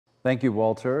Thank you,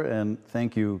 Walter, and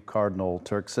thank you, Cardinal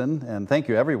Turkson, and thank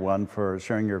you, everyone, for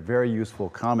sharing your very useful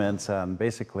comments on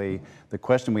basically the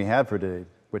question we had for today,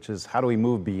 which is how do we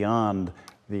move beyond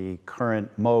the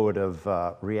current mode of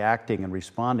reacting and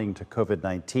responding to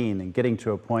COVID-19 and getting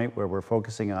to a point where we're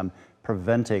focusing on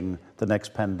preventing the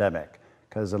next pandemic.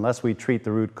 Because unless we treat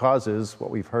the root causes,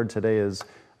 what we've heard today is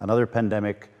another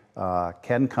pandemic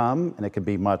can come and it can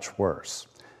be much worse.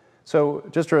 So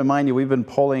just to remind you, we've been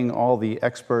polling all the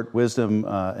expert wisdom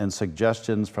and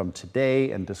suggestions from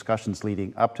today and discussions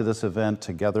leading up to this event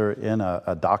together in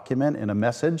a document, in a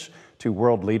message to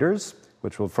world leaders,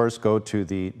 which will first go to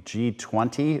the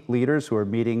G20 leaders who are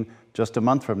meeting just a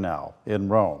month from now in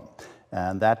Rome.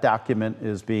 And that document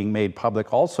is being made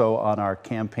public also on our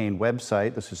campaign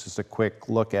website. This is just a quick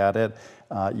look at it.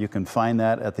 You can find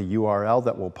that at the URL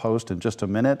that we'll post in just a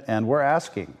minute. And we're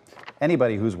asking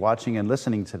anybody who's watching and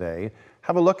listening today,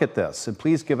 have a look at this. And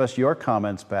please give us your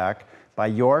comments back by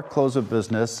your close of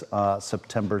business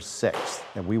September 6th.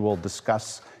 And we will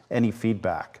discuss any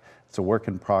feedback. It's a work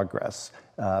in progress.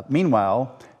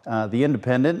 Meanwhile, The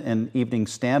Independent and Evening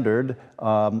Standard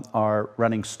are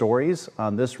running stories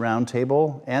on this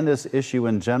roundtable and this issue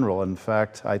in general. In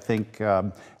fact, I think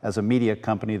as a media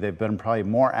company, they've been probably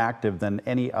more active than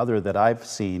any other that I've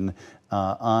seen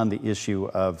on the issue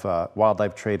of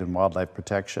wildlife trade and wildlife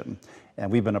protection. And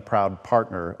we've been a proud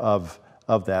partner of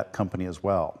that company as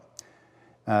well.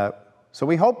 So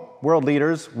we hope world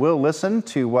leaders will listen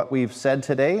to what we've said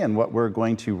today and what we're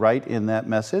going to write in that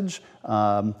message.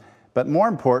 But more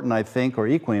important, I think, or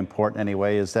equally important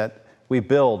anyway, is that we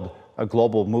build a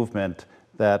global movement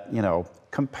that,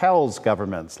 compels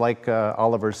governments, like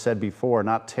Oliver said before,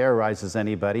 not terrorizes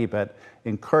anybody, but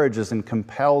encourages and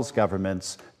compels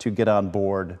governments to get on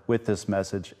board with this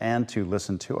message and to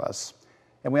listen to us.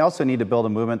 And we also need to build a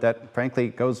movement that, frankly,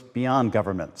 goes beyond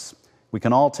governments. We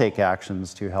can all take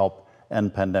actions to help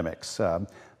end pandemics.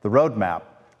 The roadmap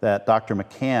that Dr.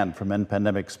 McCann from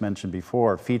EndPandemics mentioned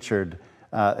before featured,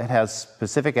 it has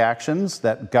specific actions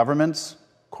that governments,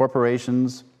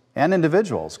 corporations, and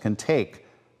individuals can take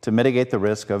to mitigate the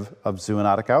risk of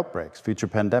zoonotic outbreaks, future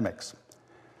pandemics.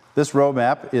 This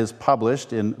roadmap is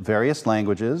published in various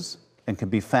languages and can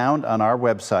be found on our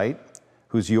website,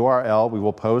 whose URL we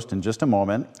will post in just a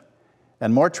moment.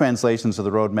 And more translations of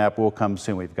the roadmap will come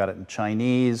soon. We've got it in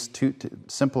Chinese,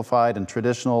 simplified and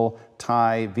traditional,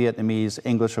 Thai, Vietnamese,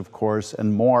 English, of course,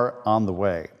 and more on the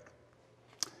way.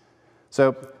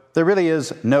 So there really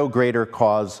is no greater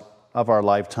cause of our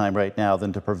lifetime right now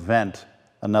than to prevent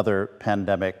another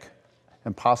pandemic,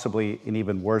 and possibly an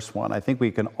even worse one. I think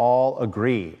we can all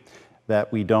agree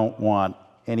that we don't want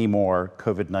any more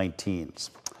COVID-19s.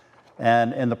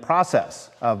 And in the process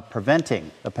of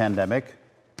preventing a pandemic,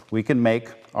 we can make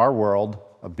our world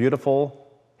a beautiful,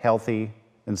 healthy,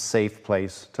 and safe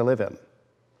place to live in.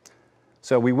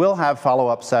 So we will have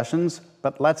follow-up sessions,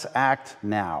 but let's act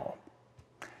now.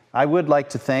 I would like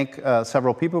to thank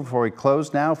several people before we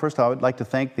close now. First of all, I would like to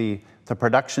thank the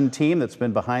production team that's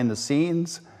been behind the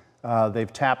scenes.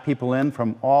 They've tapped people in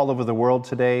from all over the world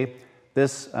today.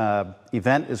 This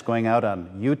event is going out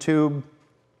on YouTube,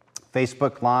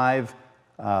 Facebook Live.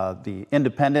 The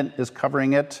Independent is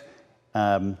covering it.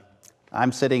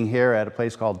 I'm sitting here at a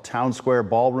place called Town Square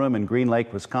Ballroom in Green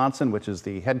Lake, Wisconsin, which is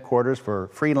the headquarters for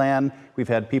Freeland. We've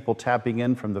had people tapping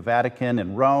in from the Vatican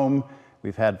and Rome.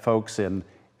 We've had folks in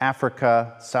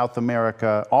Africa, South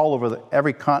America, all over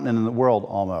every continent in the world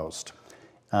almost.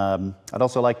 I'd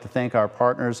also like to thank our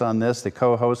partners on this, the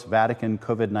co-host Vatican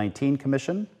COVID-19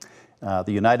 Commission,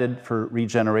 the United for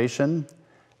Regeneration,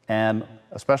 and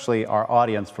especially our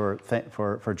audience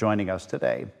for joining us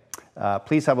today.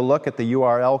 Please have a look at the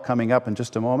URL coming up in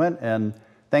just a moment, and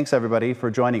thanks everybody for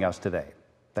joining us today.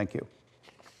 Thank you.